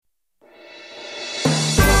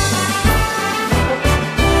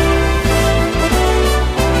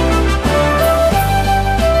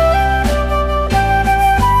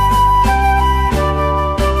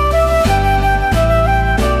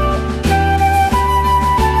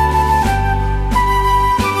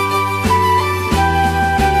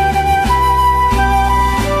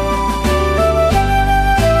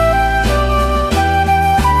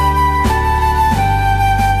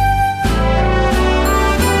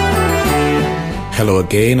Hello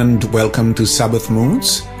again and welcome to Sabbath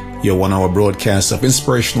Moods, your 1-hour broadcast of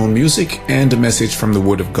inspirational music and a message from the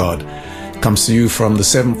Word of God. It comes to you from the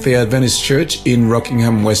Seventh-day Adventist Church in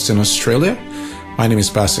Rockingham, Western Australia. My name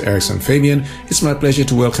is Pastor Erickson Fabian. It's my pleasure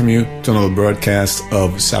to welcome you to another broadcast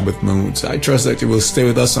of Sabbath Moods. I trust that you will stay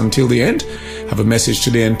with us until the end. I have a message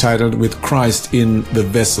today entitled With Christ in the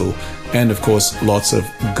Vessel, and of course lots of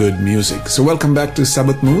good music. So welcome back to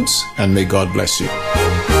Sabbath Moods, and may God bless you.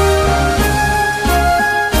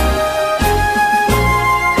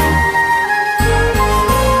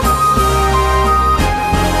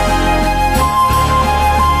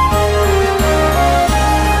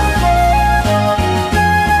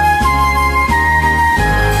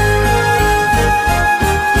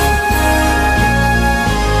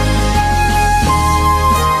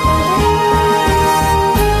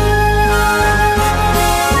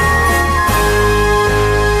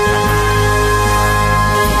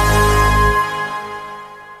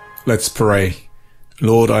 Let's pray.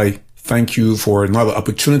 Lord, I thank you for another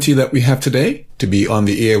opportunity that we have today to be on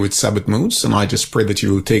the air with Sabbath Moods, and I just pray that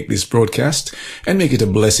you will take this broadcast and make it a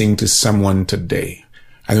blessing to someone today.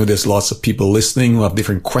 I know there's lots of people listening who have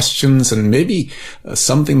different questions, and maybe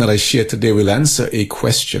something that I share today will answer a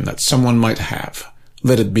question that someone might have.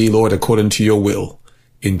 Let it be, Lord, according to your will.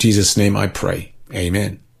 In Jesus' name I pray.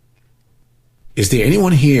 Amen. Is there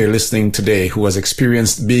anyone here listening today who has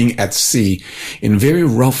experienced being at sea in very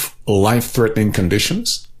rough, life-threatening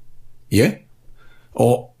conditions? Yeah?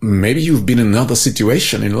 Or maybe you've been in another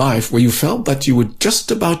situation in life where you felt that you were just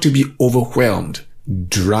about to be overwhelmed,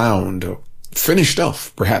 drowned, or finished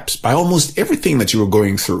off, perhaps, by almost everything that you were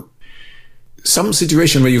going through. Some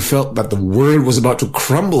situation where you felt that the world was about to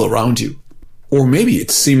crumble around you. Or maybe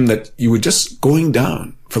it seemed that you were just going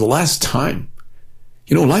down for the last time.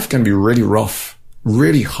 You know, life can be really rough,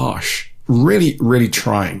 really harsh, really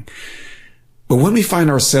trying. But when we find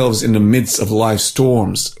ourselves in the midst of life's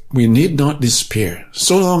storms, we need not despair,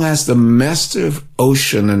 so long as the master of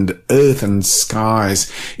ocean and earth and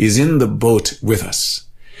skies is in the boat with us.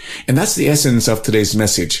 And that's the essence of today's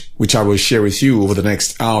message, which I will share with you over the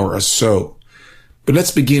next hour or so. But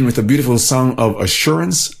let's begin with a beautiful song of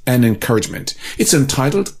assurance and encouragement. It's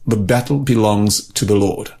entitled, The Battle Belongs to the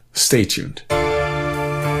Lord. Stay tuned.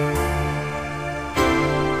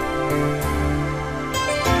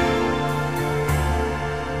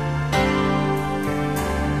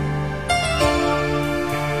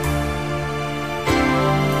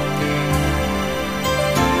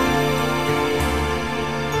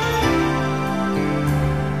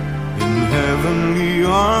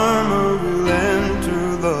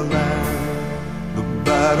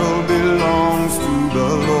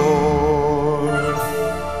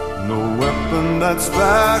 That's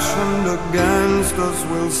fashioned against us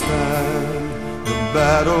will stand. The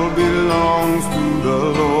battle belongs to the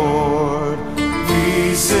Lord.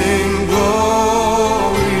 We sing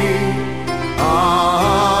glory,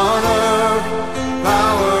 honor,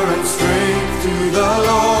 power and strength to the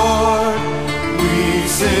Lord. We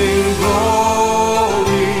sing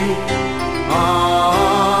glory,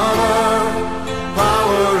 honor,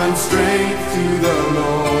 power and strength to the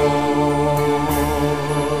Lord.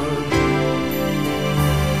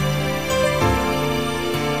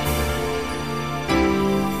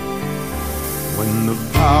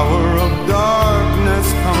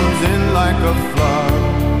 Like a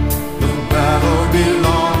flood, the battle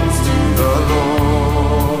belongs to the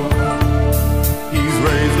Lord. He's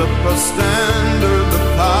raised up a standard, the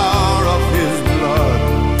power of his blood.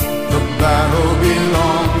 The battle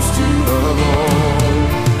belongs to the Lord.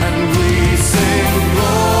 And we sing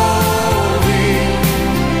glory,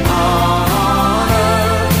 honor,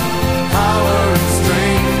 power and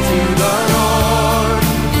strength to the Lord.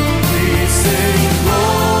 We sing glory,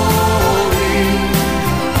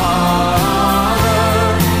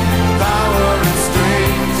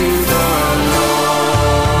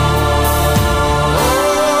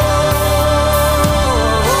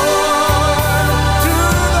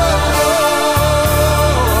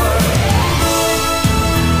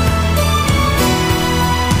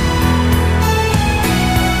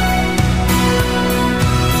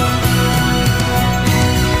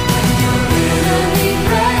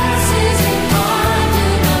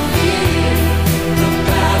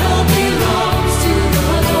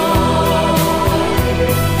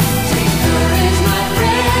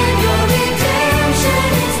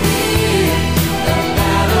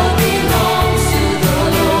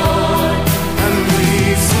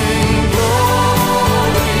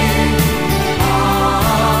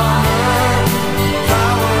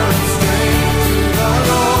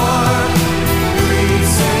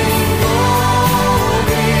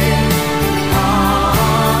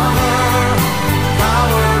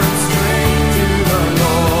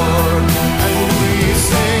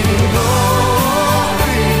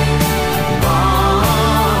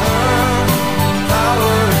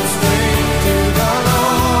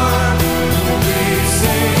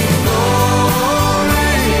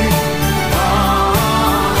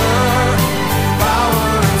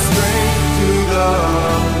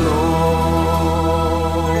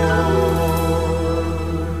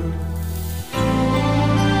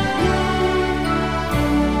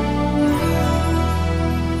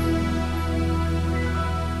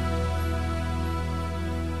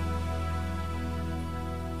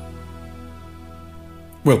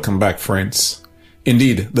 Welcome back, friends.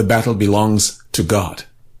 Indeed, the battle belongs to God.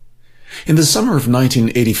 In the summer of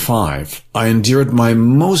 1985, I endured my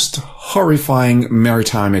most horrifying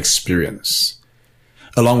maritime experience.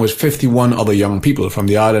 Along with 51 other young people from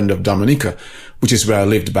the island of Dominica, which is where I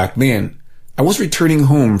lived back then, I was returning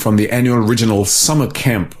home from the annual regional summer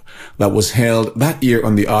camp that was held that year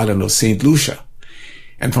on the island of St. Lucia.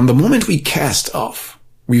 And from the moment we cast off,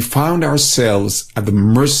 we found ourselves at the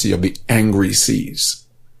mercy of the angry seas.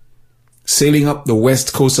 Sailing up the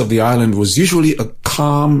west coast of the island was usually a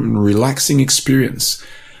calm and relaxing experience,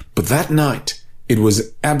 but that night it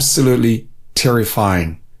was absolutely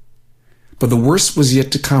terrifying. But the worst was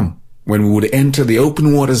yet to come when we would enter the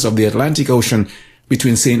open waters of the Atlantic Ocean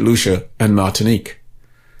between St. Lucia and Martinique.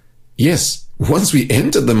 Yes, once we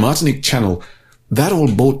entered the Martinique Channel, that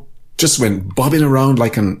old boat just went bobbing around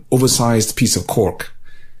like an oversized piece of cork.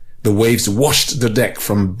 The waves washed the deck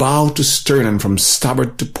from bow to stern and from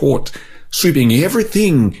starboard to port, sweeping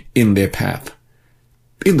everything in their path.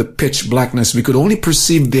 In the pitch blackness, we could only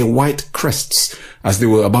perceive their white crests as they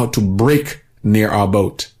were about to break near our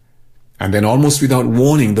boat. And then almost without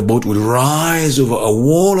warning, the boat would rise over a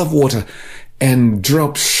wall of water and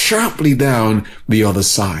drop sharply down the other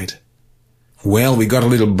side. Well, we got a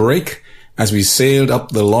little break as we sailed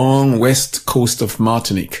up the long west coast of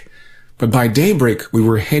Martinique. But by daybreak, we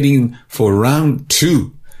were heading for round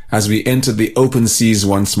 2 as we entered the open seas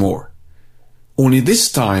once more. Only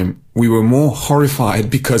this time, we were more horrified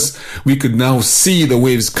because we could now see the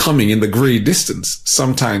waves coming in the grey distance,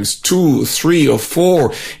 sometimes 2, 3, or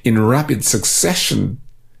 4 in rapid succession.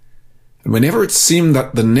 And whenever it seemed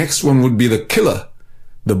that the next one would be the killer,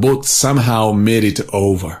 the boat somehow made it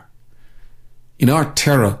over. In our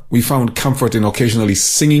terror, we found comfort in occasionally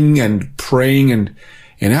singing and praying, and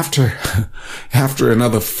after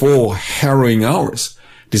another 4 harrowing hours,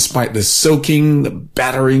 despite the soaking, the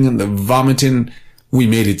battering, and the vomiting, we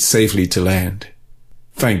made it safely to land.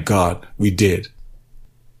 Thank God we did.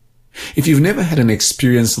 If you've never had an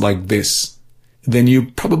experience like this, then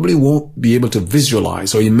you probably won't be able to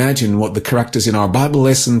visualize or imagine what the characters in our Bible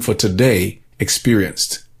lesson for today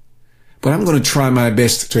experienced. But I'm going to try my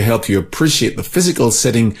best to help you appreciate the physical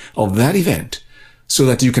setting of that event so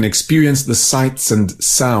that you can experience the sights and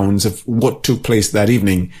sounds of what took place that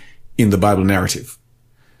evening in the Bible narrative.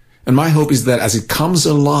 And my hope is that as it comes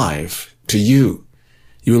alive to you,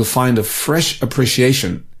 you will find a fresh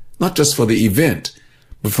appreciation, not just for the event,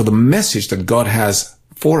 but for the message that God has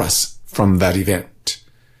for us from that event.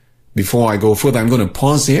 Before I go further, I'm going to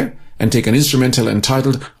pause here and take an instrumental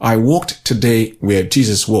entitled I Walked Today Where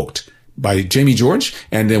Jesus Walked by Jamie George.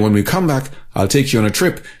 And then when we come back, I'll take you on a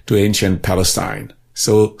trip to ancient Palestine.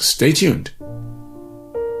 So stay tuned.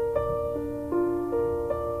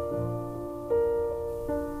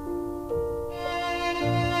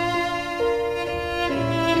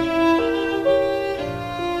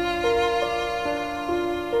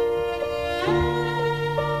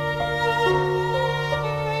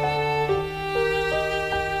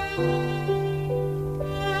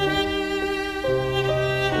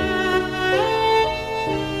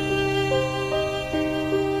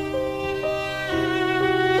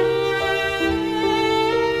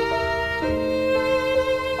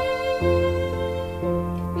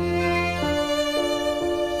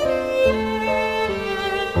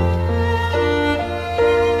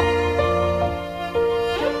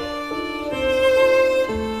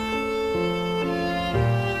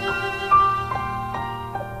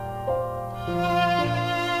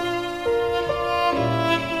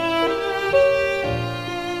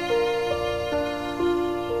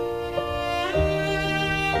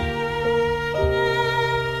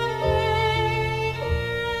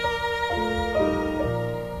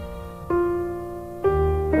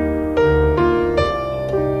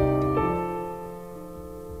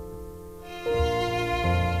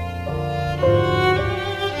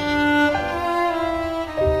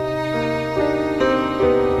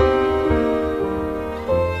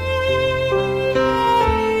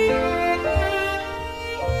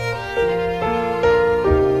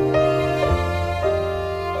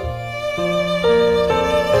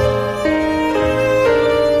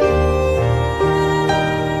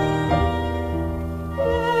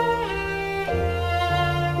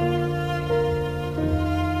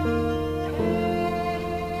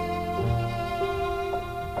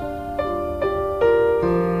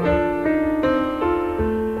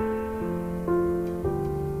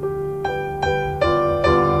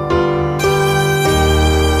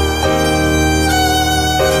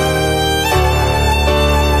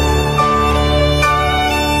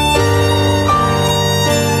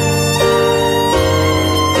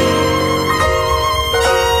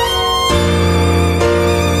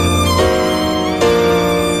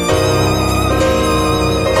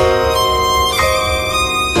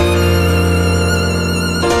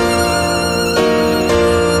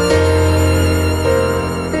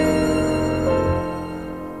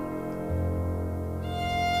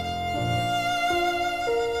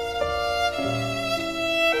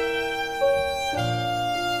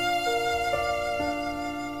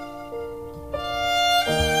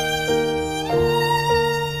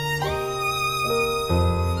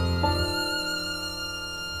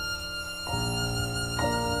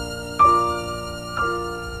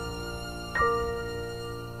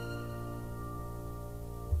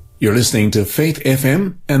 You're listening to Faith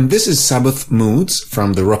FM, and this is Sabbath Moods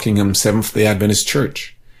from the Rockingham Seventh-day Adventist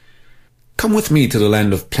Church. Come with me to the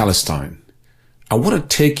land of Palestine. I want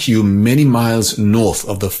to take you many miles north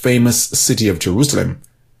of the famous city of Jerusalem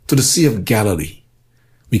to the Sea of Galilee.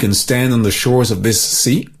 We can stand on the shores of this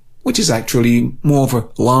sea, which is actually more of a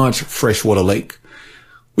large freshwater lake.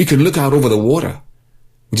 We can look out over the water,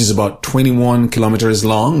 which is about 21 kilometers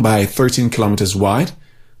long by 13 kilometers wide,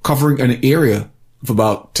 covering an area of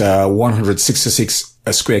about 166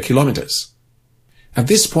 square kilometers. At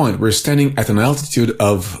this point, we're standing at an altitude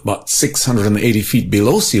of about 680 feet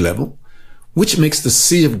below sea level, which makes the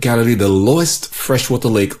Sea of Galilee the lowest freshwater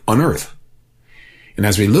lake on earth. And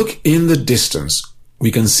as we look in the distance,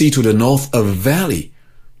 we can see to the north a valley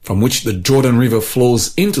from which the Jordan River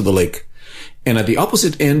flows into the lake. And at the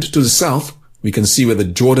opposite end to the south, we can see where the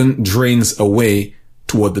Jordan drains away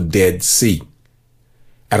toward the Dead Sea.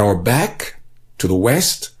 At our back, to the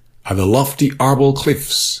west, are the lofty Arbel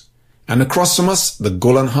Cliffs, and across from us, the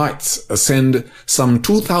Golan Heights ascend some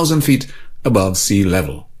 2,000 feet above sea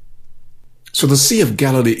level. So the Sea of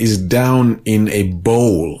Galilee is down in a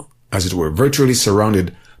bowl, as it were, virtually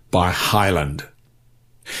surrounded by highland.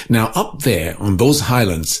 Now up there on those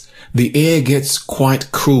highlands, the air gets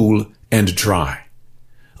quite cool and dry.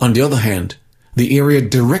 On the other hand, the area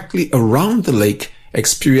directly around the lake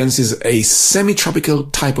experiences a semi-tropical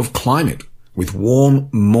type of climate with warm,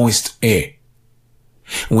 moist air.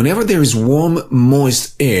 Whenever there is warm,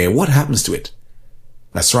 moist air, what happens to it?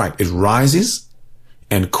 That's right, it rises,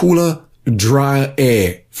 and cooler, dry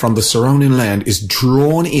air from the surrounding land is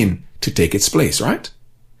drawn in to take its place, right?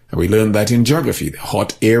 And we learned that in geography.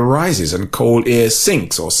 Hot air rises and cold air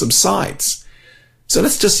sinks or subsides. So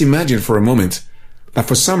let's just imagine for a moment that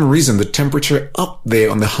for some reason the temperature up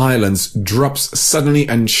there on the highlands drops suddenly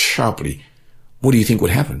and sharply. What do you think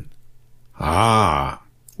would happen?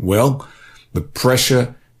 Well, the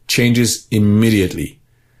pressure changes immediately.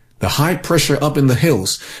 The high pressure up in the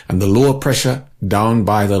hills and the lower pressure down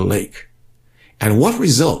by the lake. And what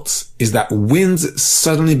results is that winds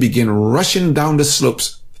suddenly begin rushing down the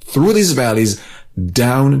slopes through these valleys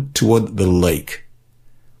down toward the lake.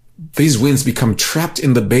 These winds become trapped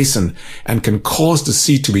in the basin and can cause the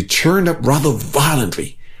sea to be churned up rather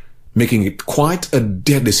violently, making it quite a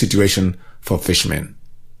deadly situation for fishermen.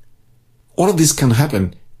 All of this can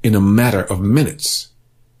happen in a matter of minutes.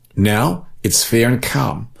 Now, it's fair and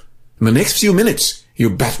calm. In the next few minutes, you're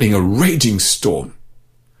battling a raging storm.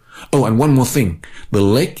 Oh, and one more thing. The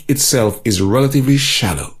lake itself is relatively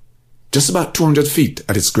shallow, just about 200 feet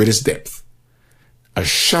at its greatest depth. A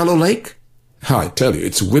shallow lake? I tell you,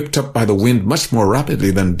 it's whipped up by the wind much more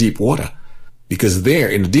rapidly than deep water, because there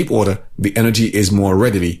in the deep water, the energy is more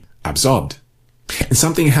readily absorbed. And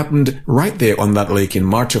something happened right there on that lake in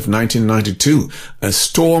March of 1992. A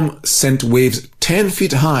storm sent waves 10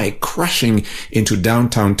 feet high crashing into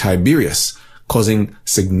downtown Tiberias, causing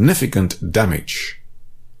significant damage.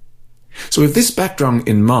 So with this background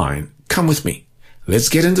in mind, come with me. Let's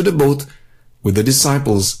get into the boat with the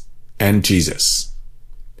disciples and Jesus.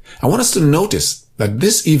 I want us to notice that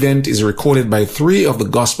this event is recorded by three of the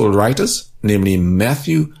gospel writers, namely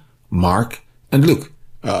Matthew, Mark, and Luke.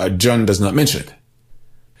 John does not mention it.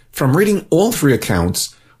 From reading all three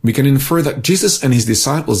accounts, we can infer that Jesus and his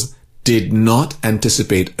disciples did not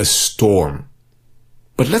anticipate a storm.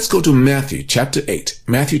 But let's go to Matthew chapter 8.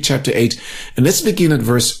 Matthew chapter 8, and let's begin at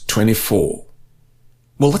verse 24.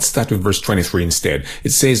 Well, let's start with verse 23 instead.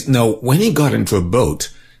 It says, "Now when he got into a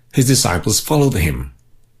boat, his disciples followed him.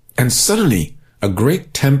 And suddenly a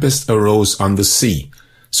great tempest arose on the sea,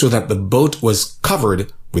 so that the boat was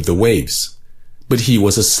covered with the waves. But he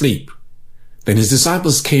was asleep. Then his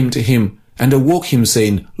disciples came to him and awoke him,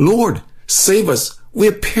 saying, 'Lord, save us,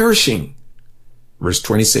 we're perishing.' Verse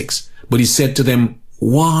 26, "But he said to them,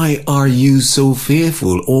 'Why are you so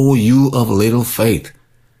fearful, O you of little faith?'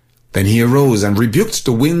 Then he arose and rebuked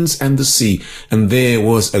the winds and the sea, and there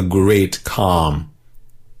was a great calm.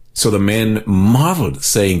 So the men marveled,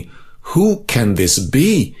 saying, 'Who can this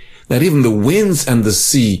be, that even the winds and the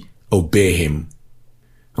sea obey him?'"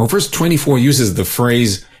 Now, verse 24 uses the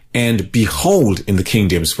phrase, "and behold" in the King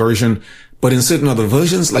James Version, but in certain other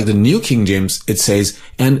versions, like the New King James, it says,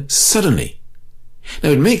 "and suddenly." Now,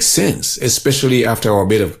 it makes sense, especially after our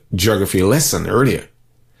bit of geography lesson earlier.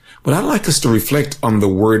 But I'd like us to reflect on the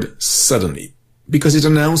word suddenly, because it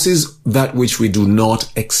announces that which we do not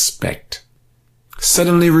expect.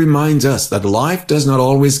 Suddenly reminds us that life does not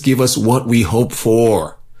always give us what we hope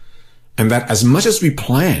for, and that as much as we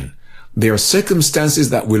plan, there are circumstances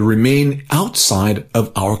that will remain outside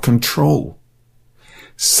of our control.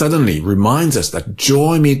 Suddenly reminds us that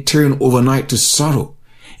joy may turn overnight to sorrow,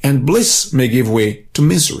 and bliss may give way to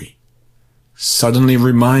misery. Suddenly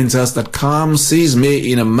reminds us that calm seas may,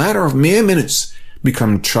 in a matter of mere minutes,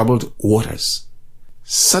 become troubled waters.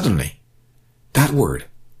 Suddenly, that word,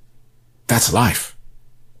 that's life.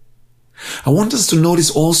 I want us to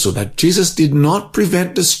notice also that Jesus did not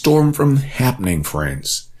prevent the storm from happening,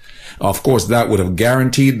 friends. Of course, that would have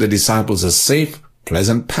guaranteed the disciples a safe,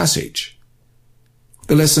 pleasant passage.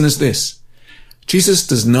 The lesson is this: Jesus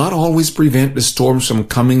does not always prevent the storms from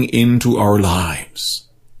coming into our lives.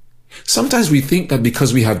 Sometimes we think that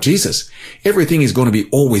because we have Jesus, everything is going to be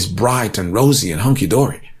always bright and rosy and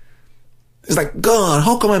hunky-dory. It's like, God,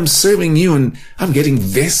 how come I'm serving you and I'm getting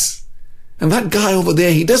this? And that guy over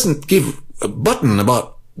there, he doesn't give a button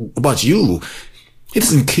about you. He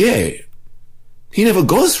doesn't care. He never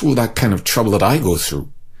goes through that kind of trouble that I go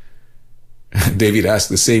through. David asked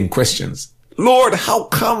the same questions. Lord, how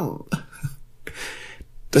come?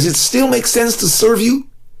 Does it still make sense to serve you?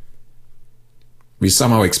 We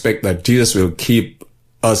somehow expect that Jesus will keep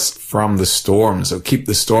us from the storms or keep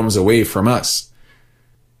the storms away from us.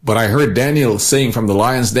 But I heard Daniel saying from the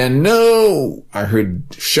lion's den, no! I heard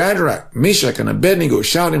Shadrach, Meshach, and Abednego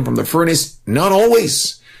shouting from the furnace, not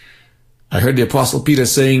always. I heard the Apostle Peter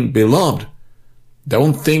saying, beloved,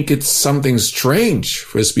 don't think it's something strange.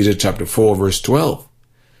 1 Peter chapter 4, verse 12.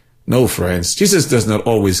 No, friends, Jesus does not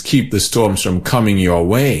always keep the storms from coming your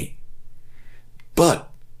way. But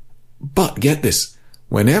get this,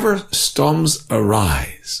 whenever storms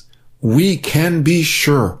arise, we can be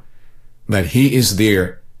sure that he is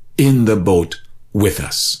there in the boat with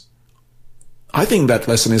us. I think that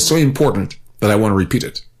lesson is so important that I want to repeat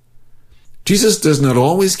it. Jesus does not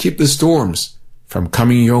always keep the storms from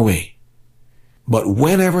coming your way. But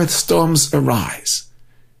whenever storms arise,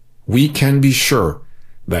 we can be sure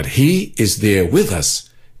that he is there with us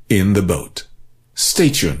in the boat. Stay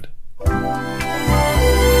tuned.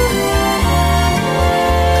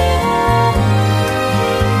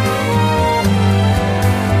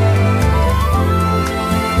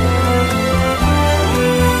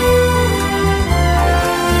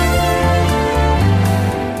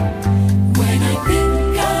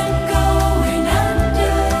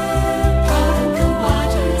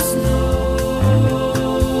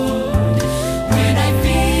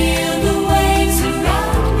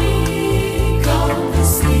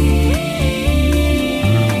 See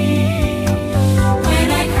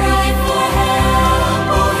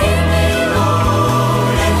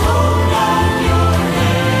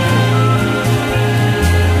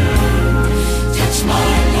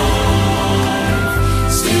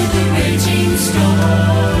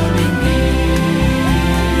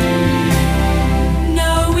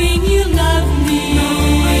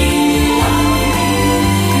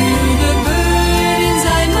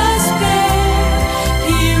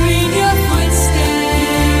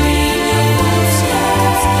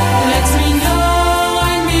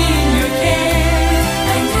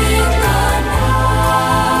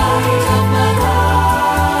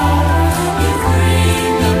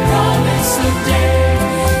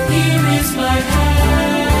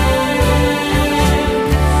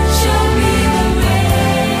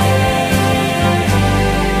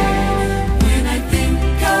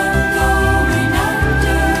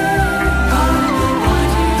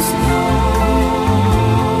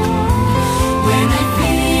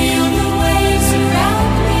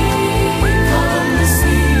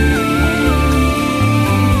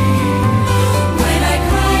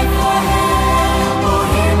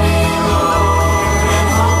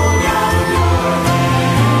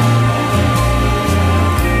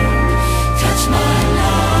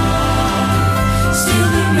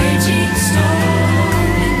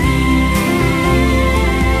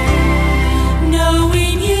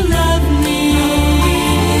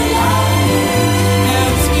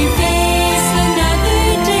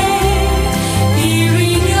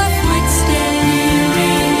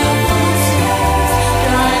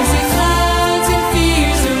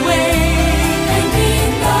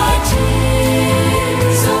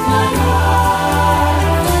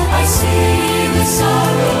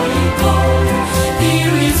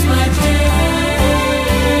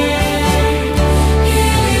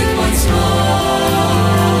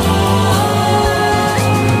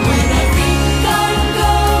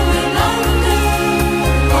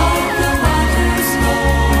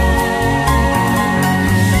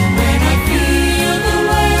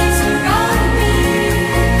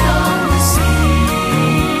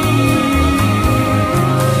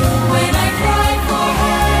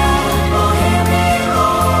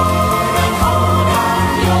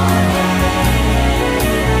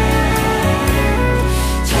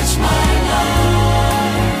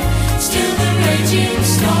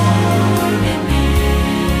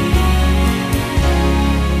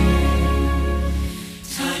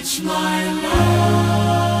my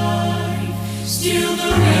life, still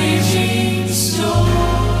the raging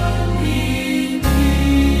storm in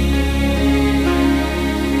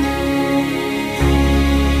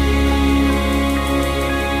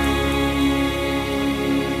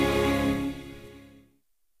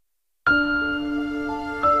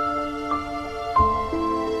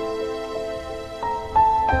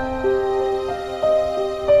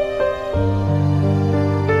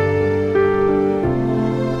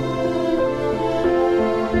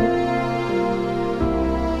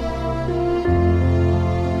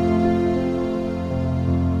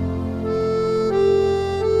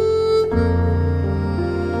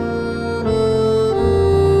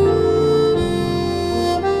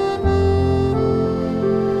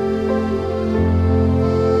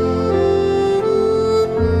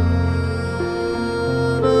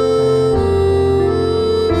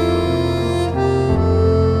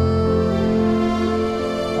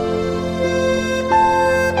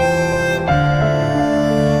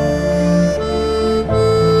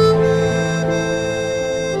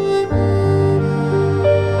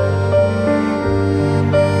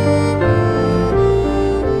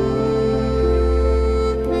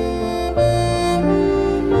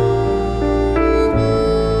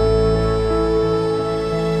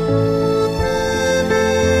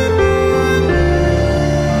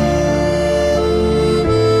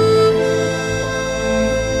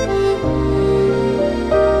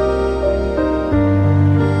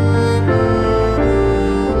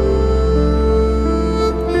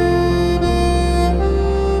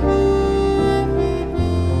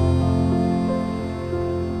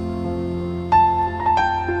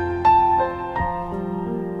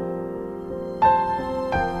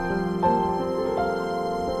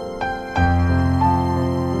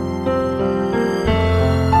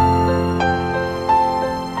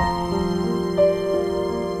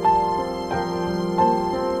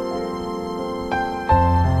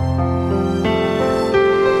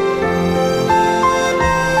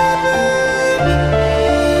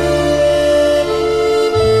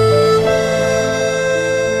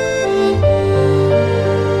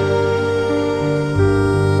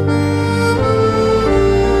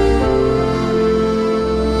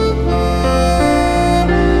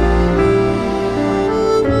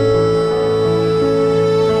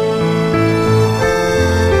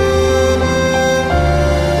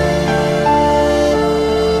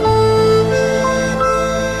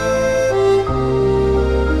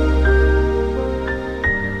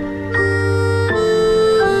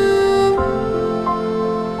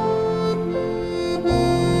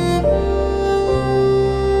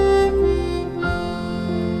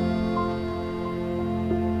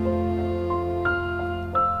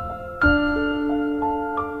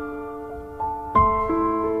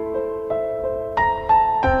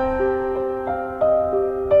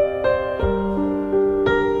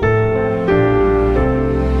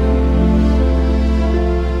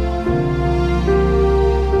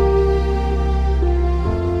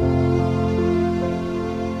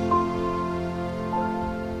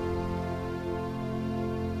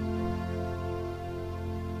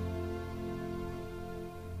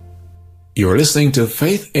You're listening to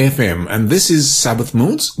Faith FM, and this is Sabbath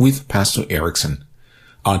Moods with Pastor Erickson.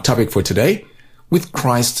 Our topic for today, with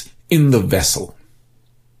Christ in the vessel.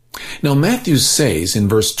 Now, Matthew says in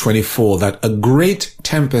verse 24 that a great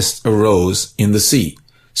tempest arose in the sea,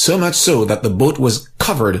 so much so that the boat was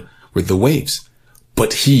covered with the waves,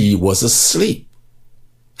 but he was asleep.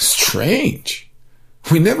 Strange.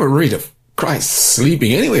 We never read of Christ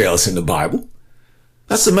sleeping anywhere else in the Bible.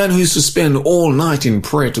 That's the man who used to spend all night in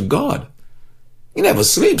prayer to God. He never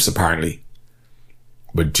sleeps, apparently.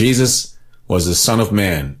 But Jesus was the Son of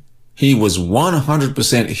Man. He was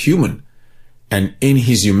 100% human. And in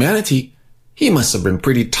his humanity, he must have been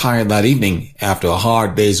pretty tired that evening after a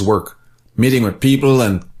hard day's work, meeting with people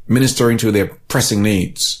and ministering to their pressing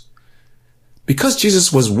needs. Because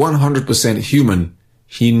Jesus was 100% human,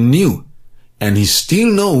 he knew, and he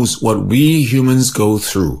still knows what we humans go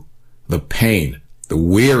through. The pain, the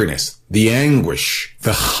weariness, the anguish,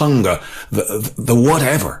 the hunger, the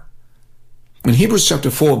whatever. In Hebrews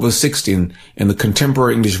chapter 4 verse 16 in the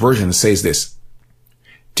Contemporary English Version says this: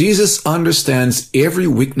 Jesus understands every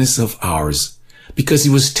weakness of ours because he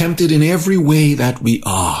was tempted in every way that we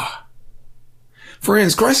are.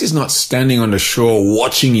 Friends, Christ is not standing on the shore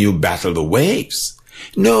watching you battle the waves.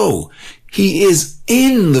 No, he is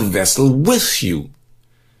in the vessel with you.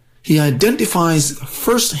 He identifies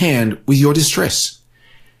firsthand with your distress.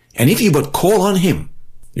 And if you but call on him,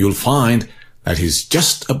 you'll find that he's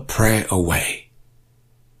just a prayer away.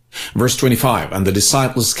 Verse 25, and the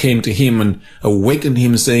disciples came to him and awakened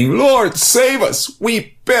him, saying, Lord, save us,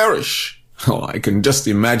 we perish. Oh, I can just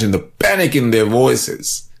imagine the panic in their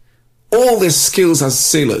voices. All their skills as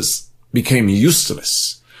sailors became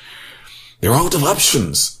useless. They're out of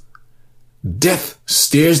options. Death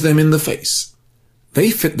stares them in the face. They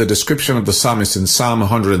fit the description of the psalmist in Psalm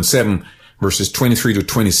 107, verses 23 to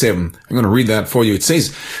 27. I'm going to read that for you. It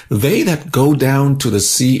says, they that go down to the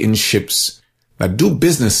sea in ships, that do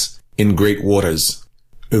business in great waters,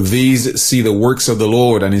 these see the works of the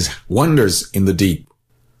Lord and his wonders in the deep.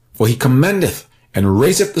 For he commandeth and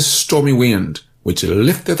raiseth the stormy wind, which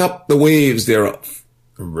lifteth up the waves thereof.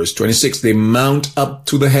 Verse 26, they mount up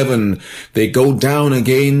to the heaven, they go down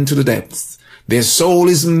again to the depths. Their soul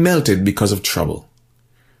is melted because of trouble.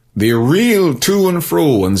 They reel to and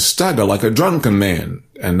fro and stagger like a drunken man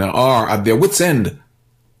and are at their wits' end.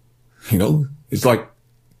 You know, it's like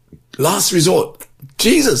last resort.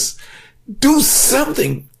 Jesus, do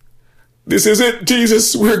something. This is it,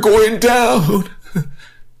 Jesus, we're going down.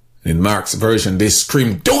 In Mark's version, they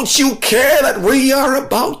scream, don't you care that we are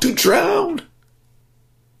about to drown?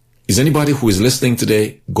 Is anybody who is listening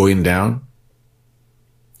today going down?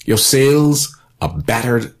 Your sails are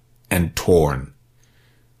battered and torn.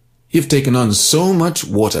 You've taken on so much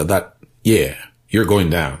water that, you're going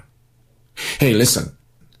down. Hey, listen.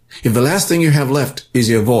 If the last thing you have left is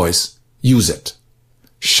your voice, use it.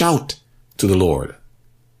 Shout to the Lord.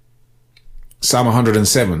 Psalm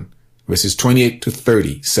 107, verses 28 to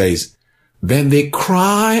 30 says, then they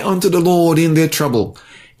cry unto the Lord in their trouble,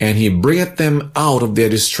 and he bringeth them out of their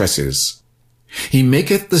distresses. He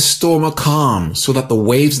maketh the storm a calm, so that the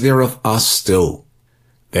waves thereof are still.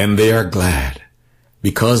 Then they are glad,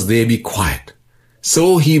 because they be quiet.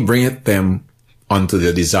 So he bringeth them unto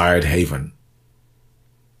their desired haven.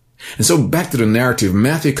 And so back to the narrative,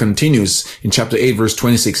 Matthew continues in chapter 8, verse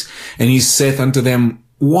 26, and he saith unto them,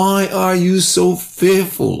 why are you so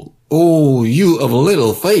fearful, O you of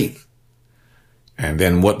little faith? And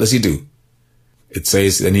then what does he do? It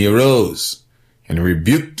says, and he arose and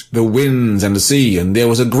rebuked the winds and the sea, and there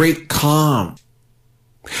was a great calm.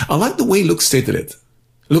 I like the way Luke stated it.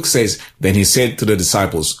 Luke says, then he said to the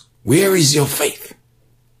disciples, where is your faith?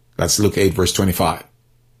 That's Luke 8, verse 25.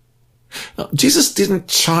 Now, Jesus didn't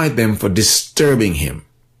chide them for disturbing him.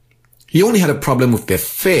 He only had a problem with their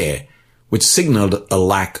fear, which signaled a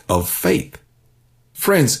lack of faith.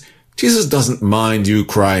 Friends, Jesus doesn't mind you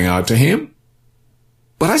crying out to him,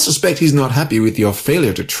 but I suspect he's not happy with your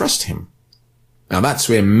failure to trust him. Now that's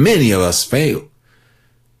where many of us fail.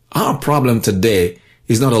 Our problem today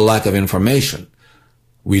is not a lack of information.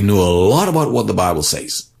 We know a lot about what the Bible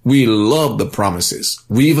says. We love the promises.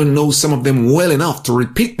 We even know some of them well enough to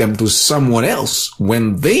repeat them to someone else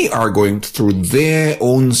when they are going through their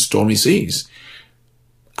own stormy seas.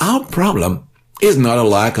 Our problem is not a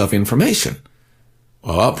lack of information.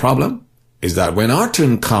 Our problem is that when our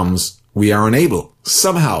turn comes, we are unable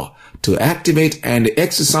somehow to activate and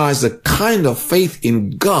exercise the kind of faith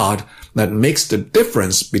in God that makes the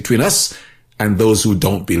difference between us and those who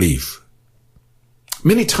don't believe.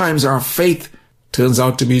 Many times our faith turns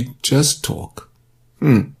out to be just talk.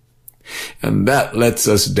 And that lets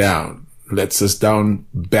us down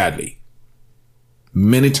badly.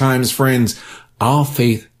 Many times, friends, our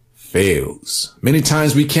faith fails. Many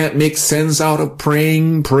times we can't make sense out of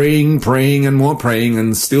praying and more praying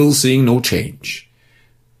and still seeing no change.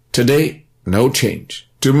 Today, no change.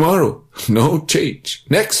 Tomorrow, no change.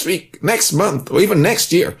 Next week, next month, or even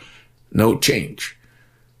next year, no change.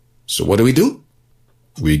 So what do?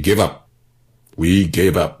 We give up. We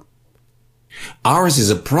gave up. Ours is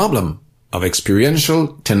a problem of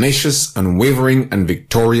experiential, tenacious, unwavering, and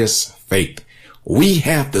victorious faith. We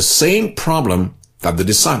have the same problem that the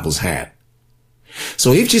disciples had.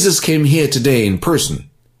 So if Jesus came here today in person,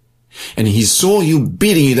 and he saw you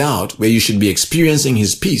beating it out where you should be experiencing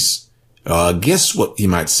his peace, guess what he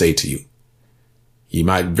might say to you? He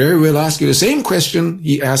might very well ask you the same question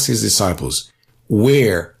he asked his disciples.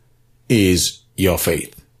 Where is your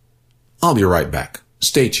faith? I'll be right back.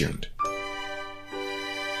 Stay tuned.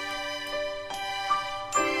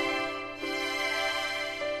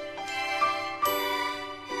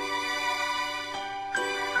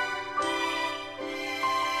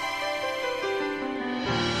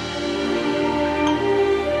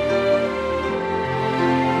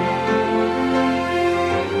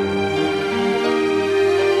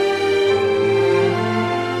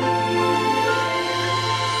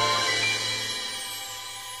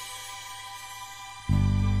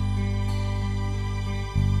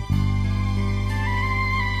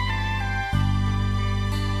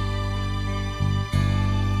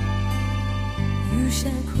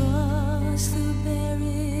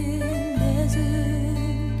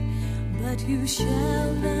 you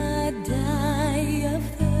shall not die of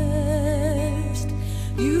thirst.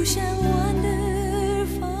 You shall wander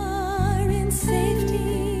far in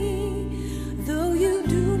safety, though you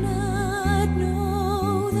do not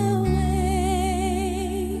know the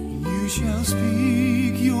way. You shall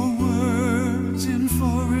speak your words in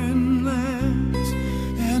foreign lands,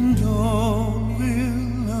 and all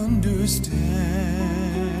will understand.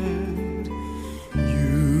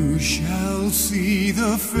 You shall see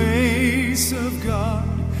the face of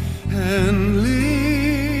God and live.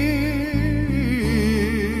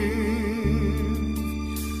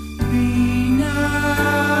 Be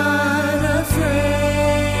not afraid.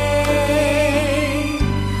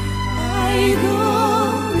 I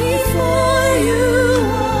go before you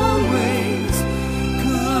always.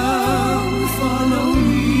 Come, follow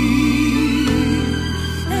me,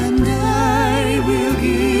 and I will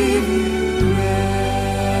give you rest.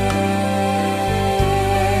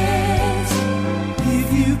 If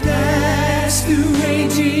you pass through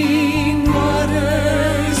raging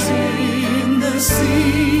waters in the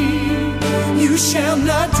sea, you shall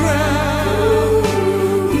not drown.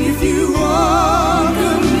 If you walk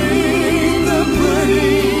amid the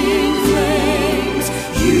burning flames,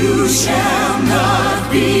 you shall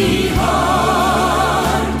not be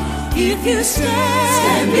harmed. If you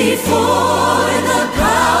stand before the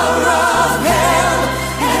power of hell,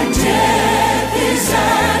 and death is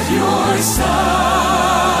at your side,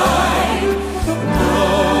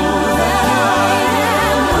 know that I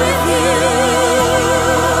am with you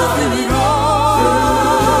through it all.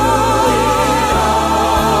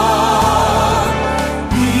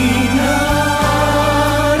 Be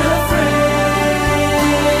not afraid.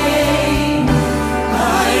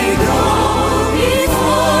 I go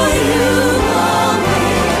before you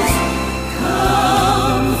always.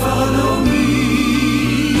 Come, follow me,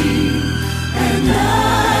 and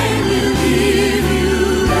I will give you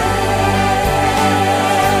rest.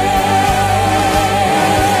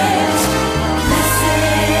 Blessed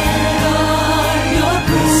are your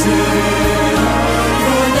blessed,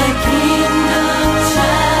 for the kingdom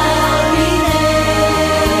shall be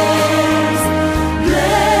theirs.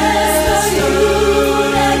 Blessed are you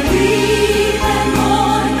that weep and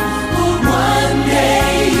mourn, for one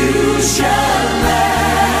day you shall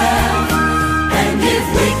laugh. And if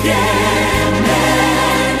wicked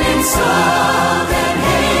men insult and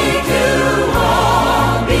hate you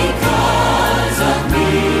all because of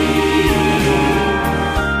me,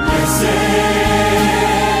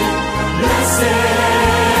 blessed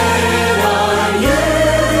are you.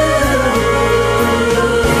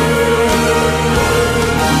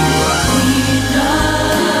 Be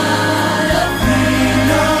not afraid.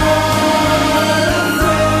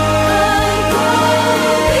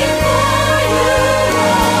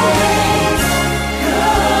 I go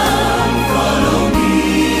before you always. Come, follow me,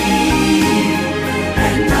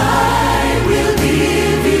 and I will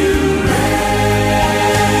give you rest.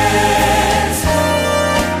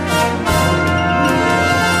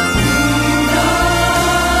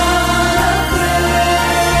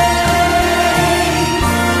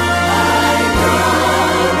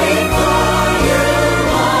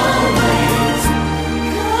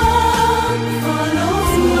 Come, follow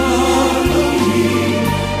me,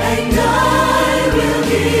 and I will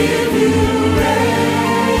give you rest.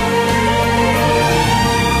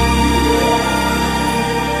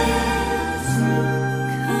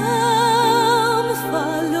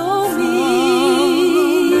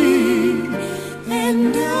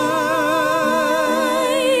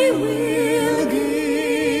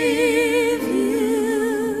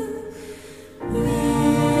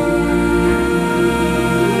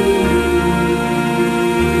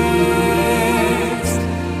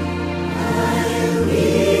 I'll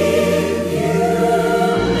give you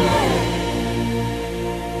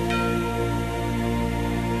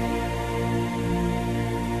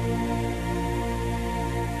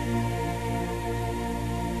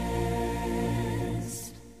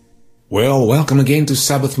Well, welcome again to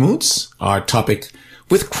Sabbath Moods, our topic,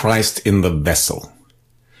 with Christ in the vessel.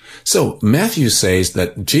 So, Matthew says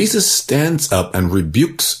that Jesus stands up and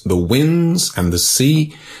rebukes the winds and the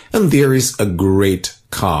sea, and there is a great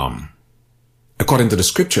calm. According to the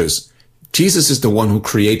scriptures, Jesus is the one who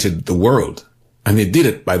created the world, and he did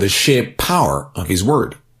it by the sheer power of his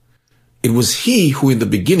word. It was he who in the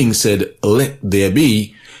beginning said, "Let there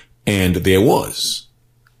be," and there was.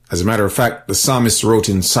 As a matter of fact, the psalmist wrote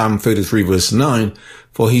in Psalm 33 verse 9,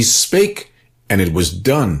 "For he spake, and it was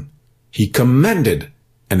done. He commanded,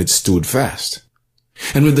 and it stood fast."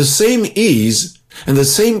 And with the same ease and the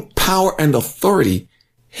same power and authority,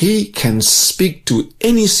 He can speak to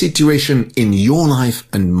any situation in your life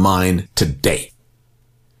and mine today.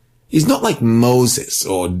 He's not like Moses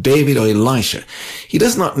or David or Elisha. He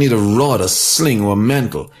does not need a rod, a sling, or a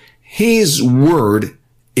mantle. His word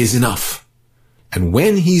is enough. And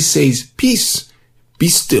when he says, peace, be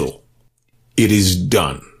still, it is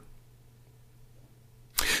done.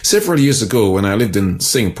 Several years ago, when I lived in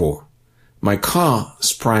Singapore, my car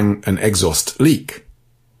sprang an exhaust leak.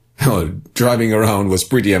 Well, driving around was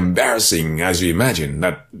pretty embarrassing, as you imagine,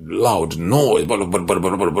 that loud noise,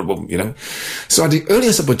 you know. So at the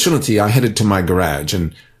earliest opportunity, I headed to my garage,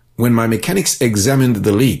 and when my mechanics examined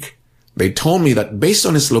the leak, they told me that based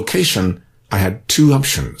on its location, I had two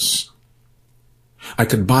options. I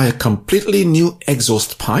could buy a completely new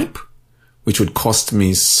exhaust pipe, which would cost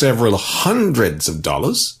me several hundreds of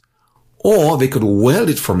dollars, or they could weld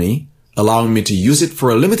it for me, allowing me to use it for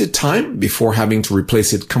a limited time before having to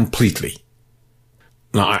replace it completely.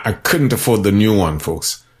 Now, I couldn't afford the new one,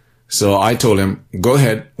 folks. So I told him, go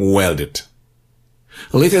ahead, weld it.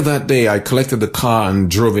 Later that day, I collected the car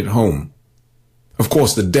and drove it home. Of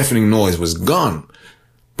course, the deafening noise was gone,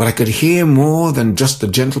 but I could hear more than just the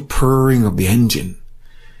gentle purring of the engine.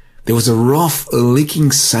 There was a rough,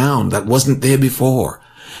 leaking sound that wasn't there before.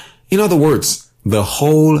 In other words, the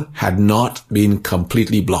hole had not been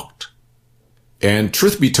completely blocked. And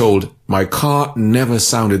truth be told, my car never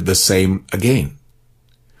sounded the same again.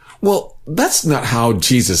 Well, that's not how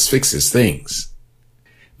Jesus fixes things.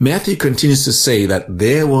 Matthew continues to say that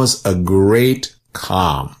there was a great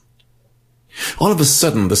calm. All of a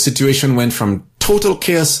sudden, the situation went from total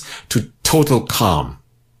chaos to total calm.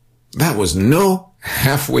 That was no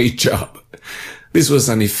halfway job. This was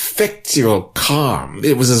an effectual calm.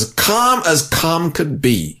 It was as calm could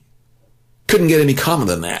be. Couldn't get any calmer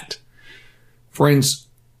than that. Friends,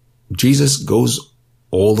 Jesus goes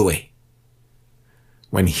all the way.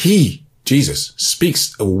 When he, Jesus,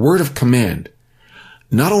 speaks a word of command,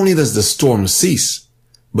 not only does the storm cease,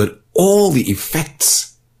 but all the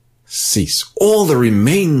effects cease. All the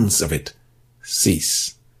remains of it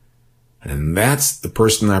cease. And that's the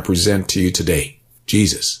person I present to you today,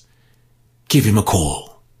 Jesus. Give him a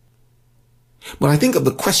call. When I think of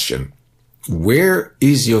the question, where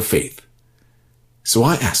is your faith? So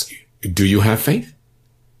I ask you, do you have faith?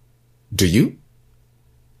 Do you?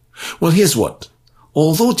 Well, here's what.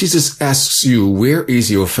 Although Jesus asks you, where is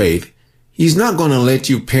your faith? He's not going to let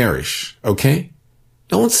you perish, okay?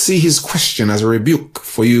 Don't see his question as a rebuke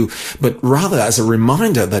for you, but rather as a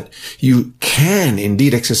reminder that you can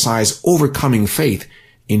indeed exercise overcoming faith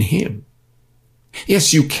in him.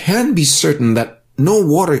 Yes, you can be certain that no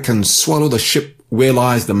water can swallow the ship where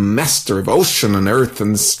lies the master of ocean and earth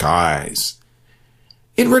and skies.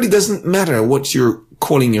 It really doesn't matter what you're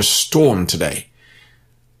calling your storm today.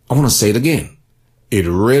 I want to say it again. It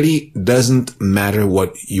really doesn't matter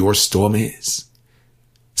what your storm is.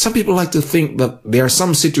 Some people like to think that there are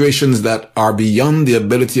some situations that are beyond the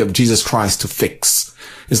ability of Jesus Christ to fix.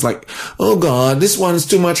 It's like, oh God, this one's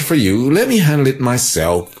too much for you. Let me handle it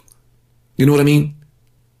myself. You know what I mean?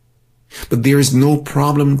 But there is no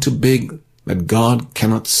problem too big that God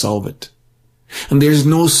cannot solve it. And there is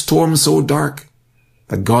no storm so dark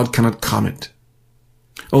that God cannot calm it.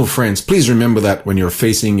 Oh, friends, please remember that when you're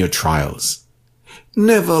facing your trials.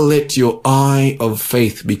 Never let your eye of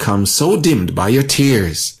faith become so dimmed by your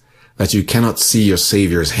tears that you cannot see your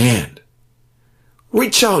Savior's hand.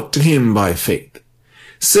 Reach out to him by faith.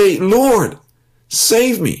 Say, Lord,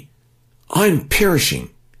 save me. I'm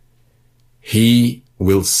perishing. He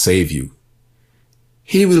will save you.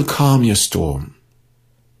 He will calm your storm.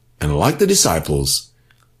 And like the disciples,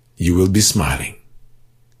 you will be smiling.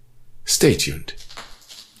 Stay tuned.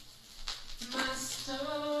 Master,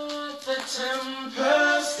 the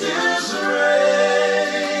tempest is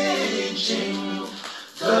raging,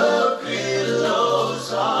 the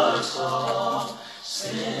billows are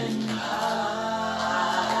tossing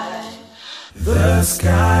high. The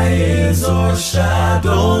sky is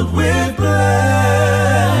overshadowed with blackness,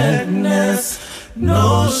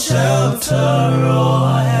 no shelter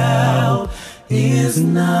or help is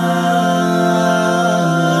nigh.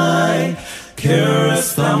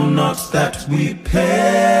 Carest thou not that we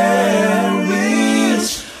perish?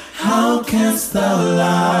 How canst thou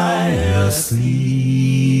lie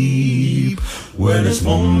asleep when this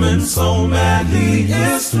moment so madly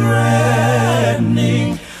is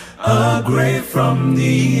threatening a grave from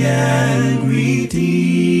the angry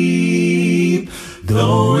deep? The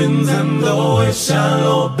winds and the waves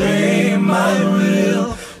shall obey my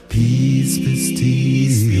will. Peace be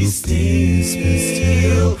still, peace be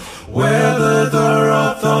still. Whether the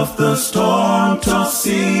wrath of the storm-tossed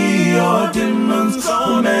sea or demons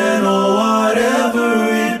or men or whatever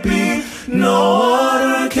it be, no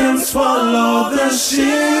water can swallow the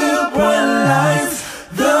ship when lies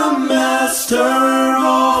the master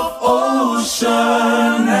of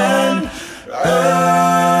ocean and earth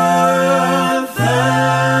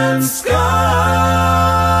and skies.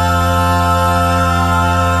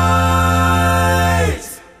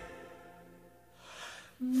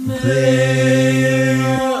 They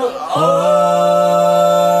all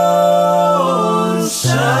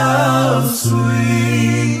shall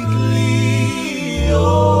sweetly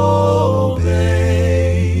obey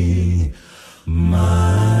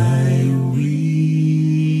my will.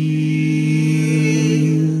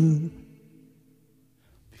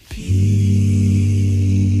 Peace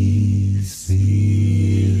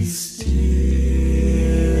be still.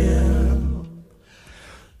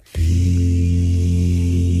 Peace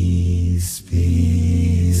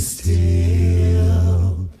be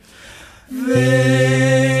still.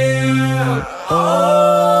 They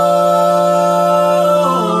all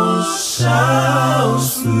shall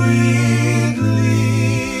sweetly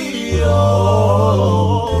obey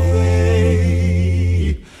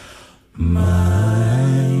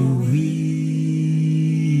my will.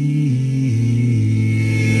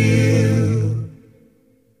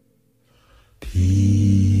 Peace,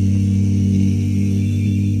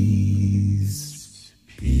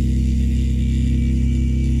 peace.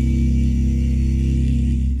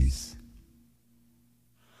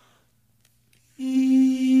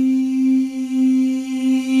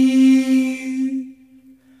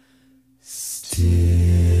 Still.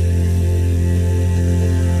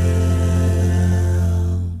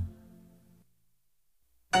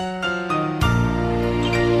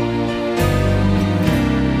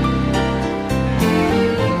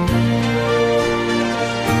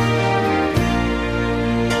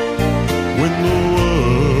 When the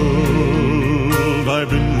world I've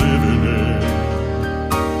been living in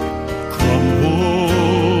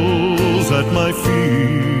crumbles at my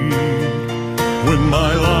feet, when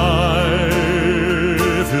my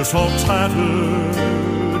life is all tattered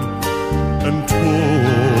and torn,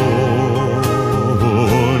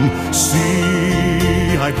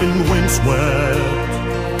 see, I've been windswept,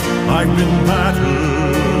 I've been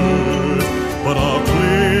battered, but I'll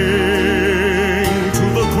cling to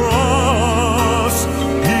the cross.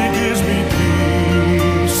 He gives me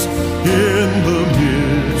peace in the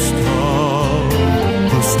midst of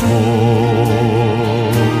the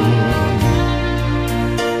storm,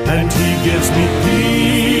 and He gives me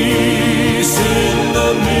peace in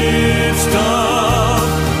the midst of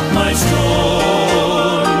my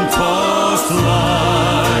storm-tossed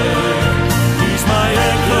life. He's my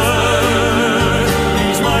anchor,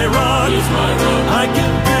 He's my rock, I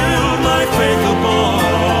can build my faith upon.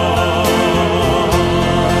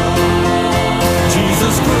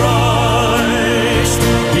 Jesus Christ,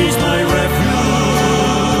 He's my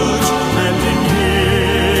refuge, and in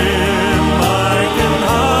Him I can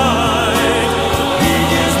hide. He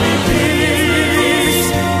gives me peace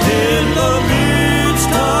in the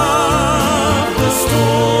midst of the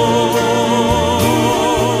storm.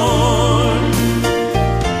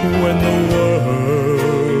 When the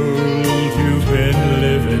world you've been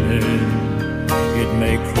living in, it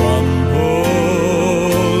may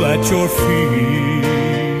crumble at your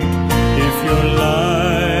feet, if your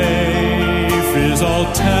life is all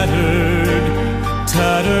tattered,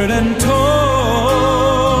 tattered and torn.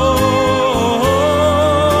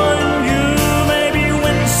 You may be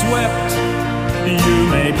windswept, you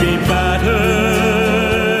may be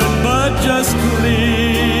battered, but just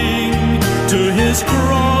cling to His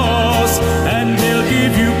cross, and He'll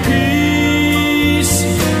give you peace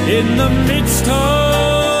in the midst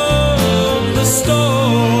of the storm.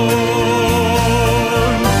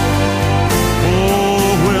 Oh,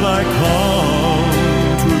 when I come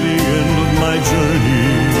to the end of my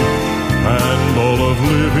journey, and all of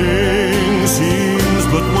living seems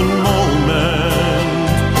but one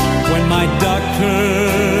moment, When my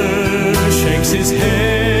doctor shakes his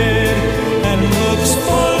head and looks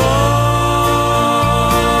forlorn,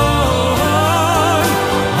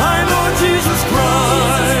 I know Jesus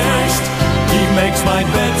Christ, He makes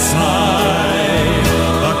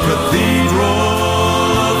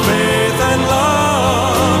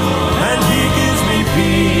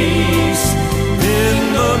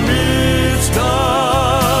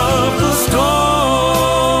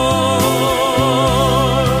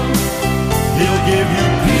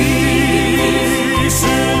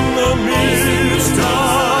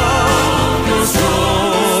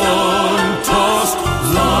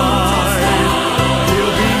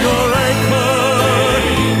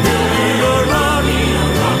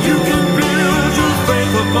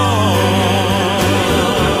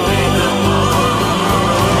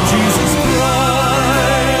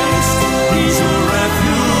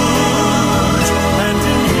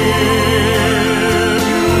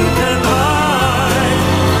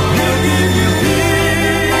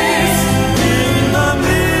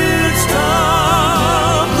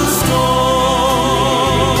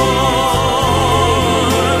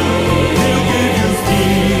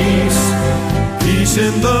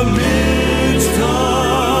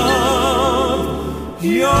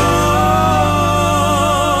Welcome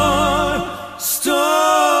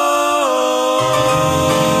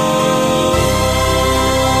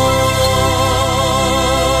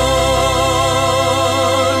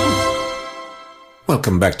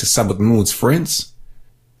back to Sabbath Moods, friends.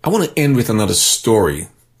 I want to end with another story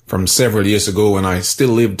from several years ago when I still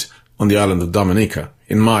lived on the island of Dominica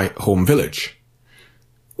in my home village.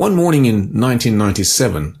 One morning in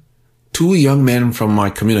 1997, two young men from my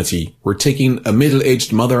community were taking a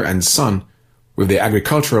middle-aged mother and son with their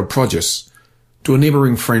agricultural produce to a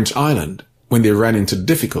neighboring French island when they ran into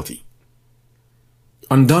difficulty.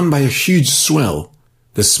 Undone by a huge swell,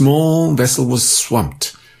 the small vessel was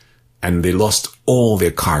swamped and they lost all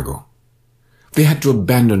their cargo. They had to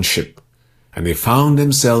abandon ship, and they found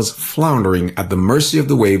themselves floundering at the mercy of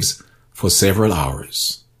the waves for several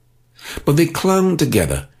hours. But they clung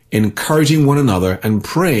together, encouraging one another and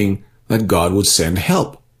praying that God would send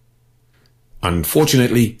help.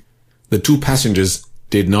 Unfortunately, the two passengers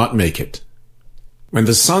did not make it. When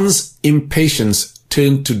the son's impatience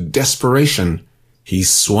turned to desperation, he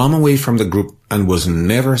swam away from the group and was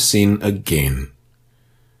never seen again.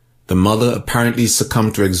 The mother apparently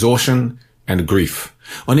succumbed to exhaustion and grief.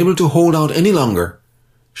 Unable to hold out any longer,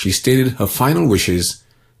 she stated her final wishes,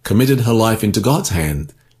 committed her life into God's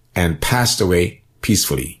hand, and passed away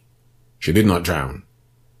peacefully. She did not drown.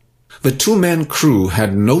 The two-man crew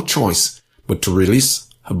had no choice but to release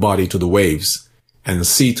her body to the waves and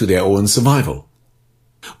see to their own survival.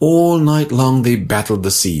 All night long they battled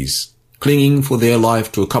the seas, clinging for their life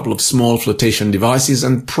to a couple of small flotation devices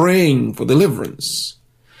and praying for deliverance.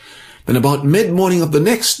 Then about mid-morning of the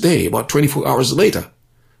next day, about 24 hours later,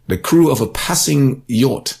 the crew of a passing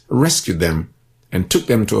yacht rescued them and took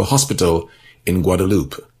them to a hospital in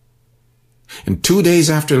Guadeloupe. And 2 days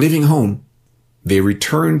after leaving home, they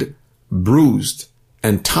returned bruised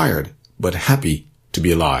and tired, but happy to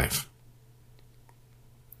be alive.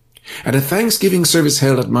 At a Thanksgiving service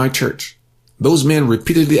held at my church, those men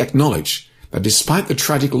repeatedly acknowledged that despite the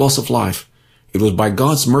tragic loss of life, it was by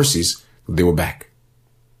God's mercies that they were back.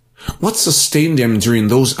 What sustained them during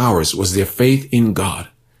those hours was their faith in God.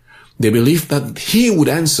 They believed that He would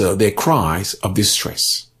answer their cries of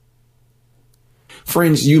distress.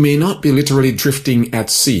 Friends, you may not be literally drifting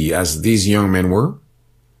at sea as these young men were,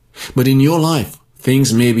 but in your life,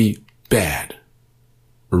 things may be bad,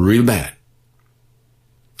 real bad.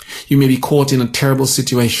 You may be caught in a terrible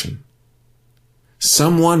situation.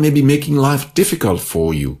 Someone may be making life difficult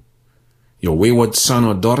for you. Your wayward son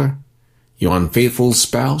or daughter, your unfaithful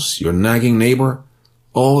spouse, your nagging neighbor,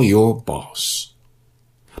 or your boss.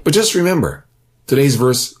 But just remember, today's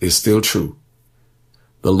verse is still true.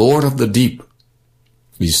 The Lord of the deep,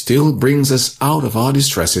 He still brings us out of our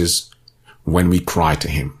distresses when we cry to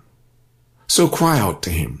Him. So cry out to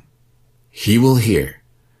Him. He will hear.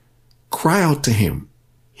 Cry out to Him.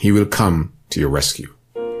 He will come to your rescue.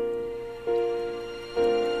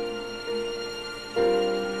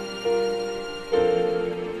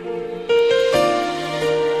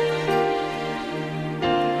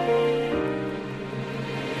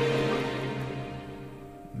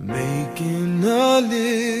 Making a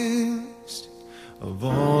list of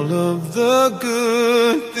all of the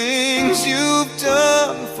good things you've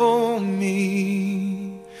done for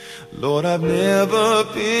me. Lord, I've never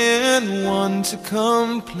been one to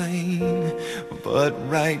complain, but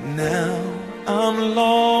right now I'm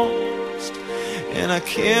lost and I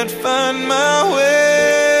can't find my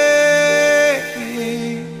way.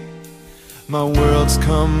 My world's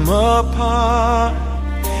come apart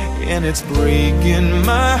and it's breaking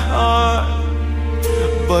my heart,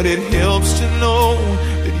 but it helps to know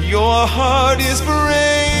that your heart is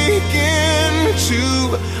breaking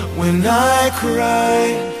too. When I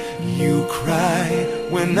cry, you cry.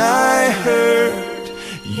 When I hurt,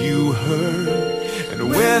 you hurt. And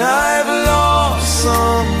when I've lost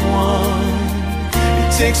someone,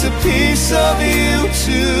 it takes a piece of you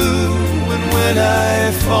too. And when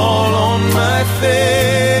I fall on my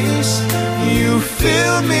face, you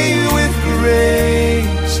fill me with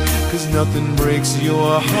grace. 'Cause nothing breaks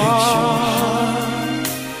your heart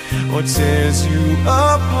or tears you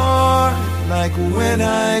apart like when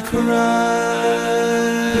I cry.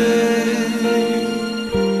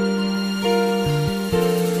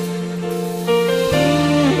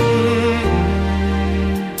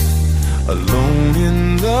 Alone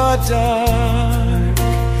in the dark,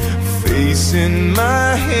 facing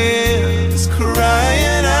my hands,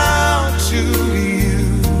 crying out to you.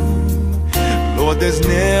 Lord, there's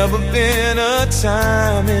never been a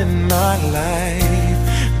time in my life.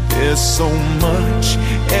 There's so much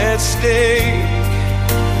at stake.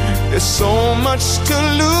 There's so much to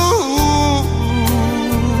lose.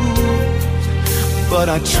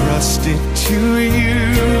 Lord, I trust it to you.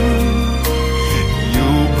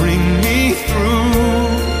 You'll bring me through,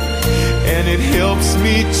 and it helps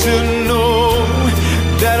me to know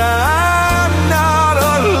that I'm not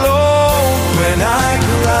alone. When I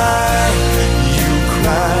cry, you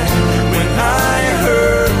cry. When I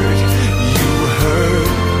hurt, you hurt.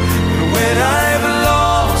 And when I've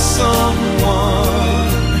lost someone,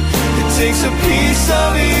 it takes a piece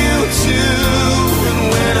of you too. And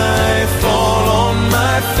when I fall on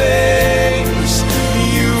my face,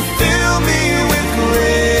 you fill me with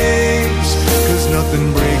grace. 'Cause nothing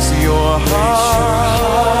breaks your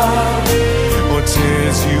heart or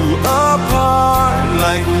tears you apart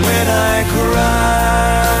like when I cry.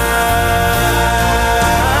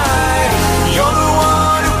 You're the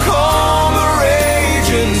one who calmed the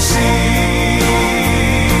raging sea.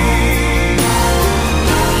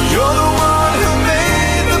 You're the one who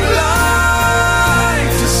made the blind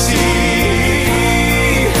to see.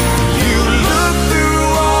 You look through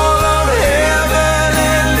all of heaven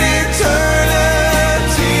and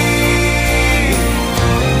eternity,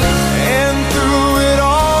 and through it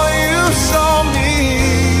all you saw me.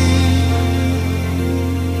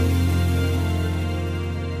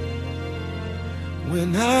 When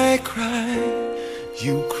I cry,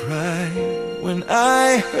 you cry. When I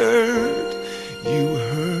hurt, you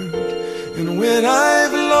hurt. And when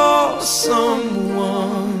I've lost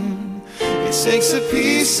someone, it takes a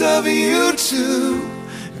piece of you too.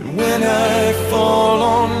 And when I fall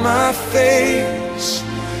on my face,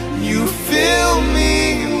 you fill me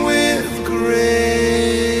with grace.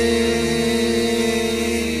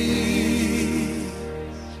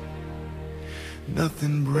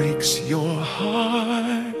 Nothing breaks your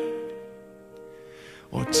heart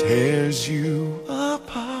or tears you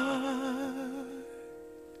apart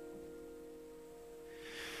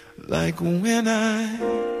like when I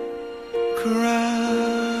cry.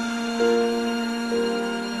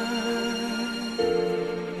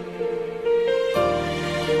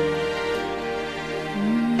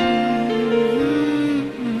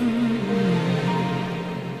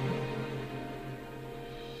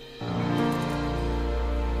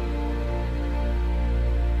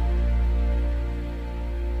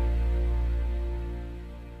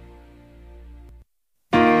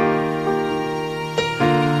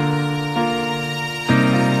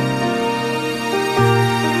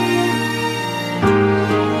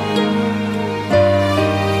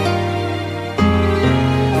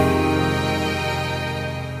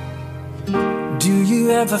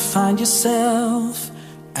 Ever find yourself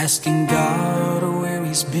asking God where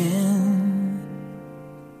He's been?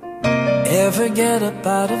 Ever get up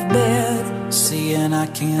out of bed saying I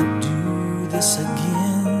can't do this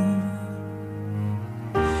again?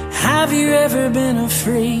 Have you ever been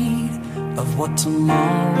afraid of what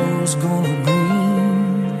tomorrow's gonna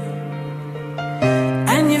bring?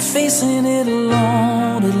 And you're facing it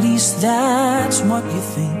alone, at least that's what you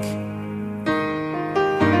think.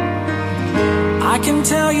 I can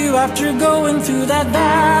tell you after going through that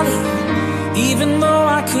valley, even though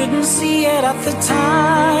I couldn't see it at the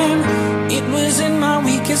time, it was in my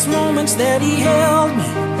weakest moments that He held me.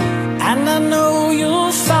 And I know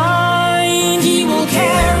you'll find He will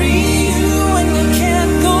carry you when you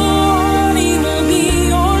can't go on. He will be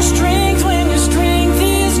your strength when your strength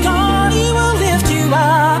is gone. He will lift you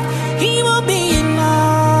up. He will be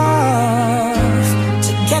enough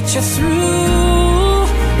to get you through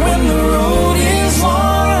when the road is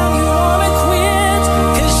long and you wanna quit,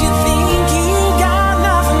 'cause you think you got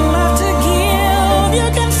nothing left to give. You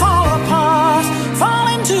can fall apart, fall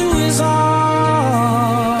into His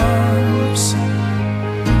arms.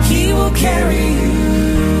 He will carry you.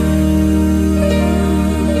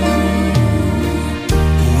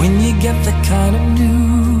 When you get the kind of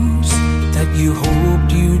news that you hoped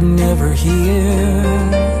you'd never hear,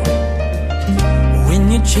 when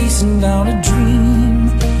you're chasing down a dream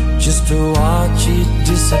just to watch it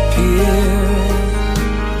disappear,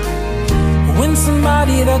 when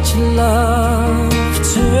somebody that you love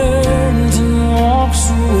turns and walks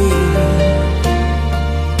away,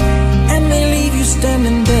 and they leave you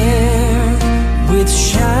standing there with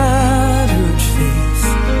shattered faith.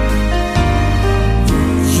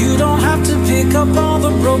 You don't have to pick up all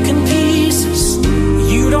the broken pieces.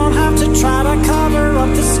 You don't have to try to cover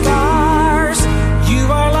up the scars. You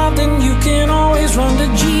are loved and you can always run to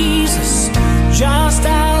Jesus, just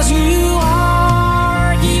as you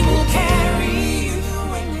are. He will carry you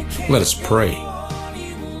when you can't. Let us pray.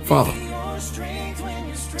 Father,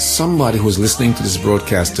 somebody who's listening to this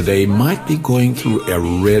broadcast today might be going through a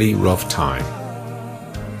really rough time.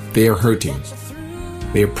 They are hurting.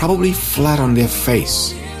 They are probably flat on their face.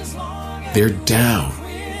 They're down.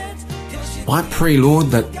 Well, I pray, Lord,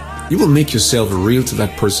 that you will make yourself real to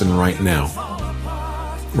that person right now.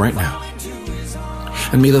 Right now.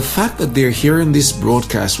 And may the fact that they're hearing this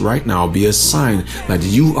broadcast right now be a sign that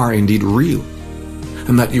you are indeed real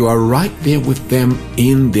and that you are right there with them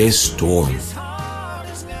in their storm.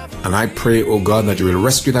 And I pray, oh God, that you will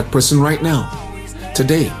rescue that person right now,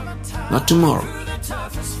 today, not tomorrow,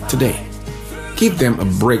 today. Give them a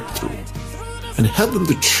breakthrough and help them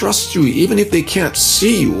to trust you even if they can't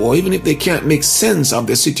see you or even if they can't make sense of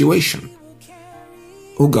their situation.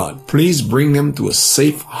 Oh God, please bring them to a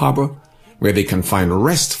safe harbor where they can find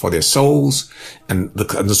rest for their souls and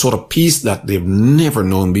the sort of peace that they've never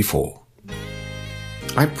known before.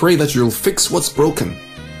 I pray that you'll fix what's broken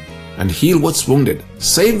and heal what's wounded.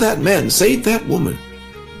 Save that man, save that woman,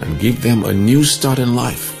 and give them a new start in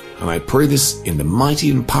life. And I pray this in the mighty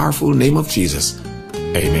and powerful name of Jesus.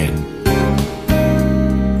 Amen.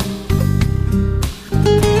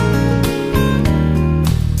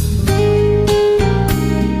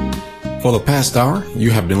 For the past hour,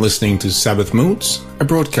 you have been listening to Sabbath Moods, a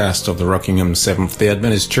broadcast of the Rockingham Seventh-day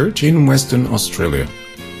Adventist Church in Western Australia.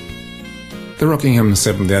 The Rockingham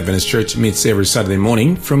Seventh-day Adventist Church meets every Saturday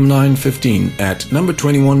morning from 9:15 at number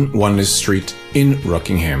 21 Wanless Street in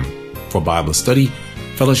Rockingham for Bible study,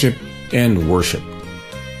 fellowship, and worship.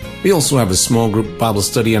 We also have a small group Bible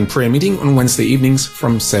study and prayer meeting on Wednesday evenings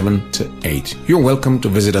from 7 to 8. You're welcome to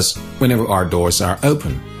visit us whenever our doors are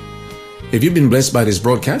open. If you've been blessed by this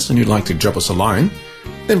broadcast and you'd like to drop us a line,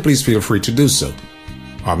 then please feel free to do so.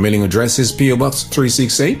 Our mailing address is P.O. Box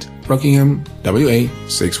 368, Rockingham, WA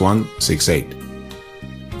 6168.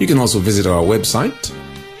 You can also visit our website,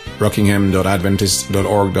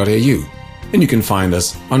 rockingham.adventist.org.au, and you can find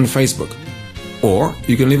us on Facebook. Or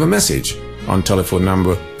you can leave a message on telephone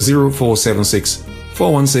number 0476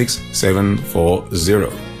 416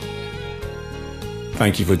 740.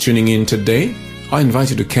 Thank you for tuning in today. I invite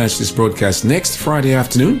you to catch this broadcast next Friday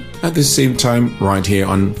afternoon at the same time right here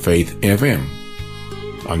on Faith FM.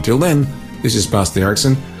 Until then, this is Pastor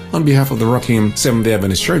Erickson on behalf of the Rockingham Seventh-day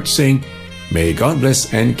Adventist Church saying, may God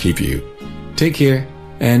bless and keep you. Take care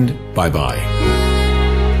and bye-bye.